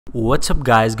What's up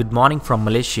guys, good morning from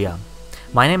Malaysia.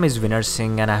 My name is Vinay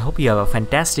Singh and I hope you have a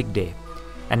fantastic day.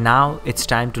 And now it's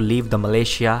time to leave the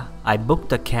Malaysia. I booked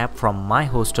the cab from my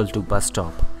hostel to bus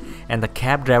stop and the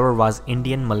cab driver was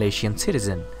Indian Malaysian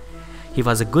citizen. He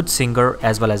was a good singer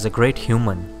as well as a great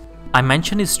human. I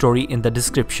mentioned his story in the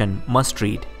description, must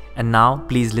read. And now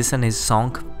please listen his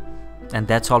song. And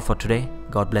that's all for today.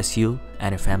 God bless you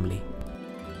and your family.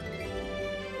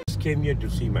 Just came here to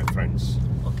see my friends.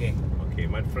 Okay. Okay,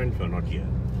 my friends were not here.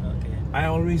 Okay. I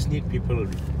always need people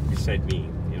beside me,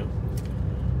 you know.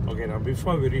 Okay, now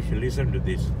before we reach, listen to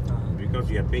this. Because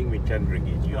you are paying me 10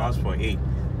 ringgit. You asked for 8.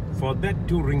 For that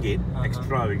 2 ringgit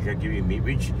extra which you are giving me,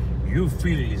 which you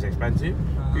feel is expensive,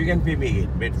 you can pay me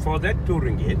 8. But for that 2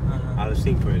 ringgit, I'll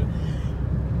sing for you.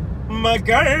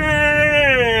 Magar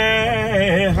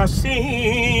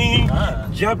Haseen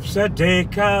जब से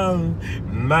देखा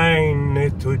मैंने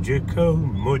तुझको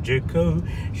मुझको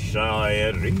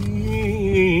शायरी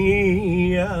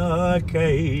आ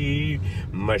गई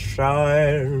मैं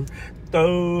शायर तो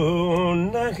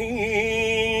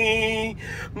नहीं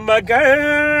मगर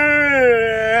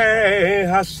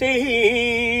हंसी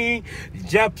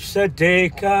जब से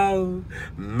देखा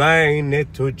मैंने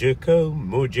तुझको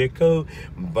मुझको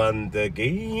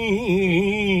बंदगी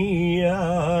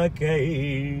आ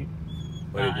गई.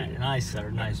 Nice sir,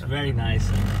 nice, very nice.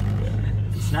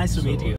 It's nice to meet you.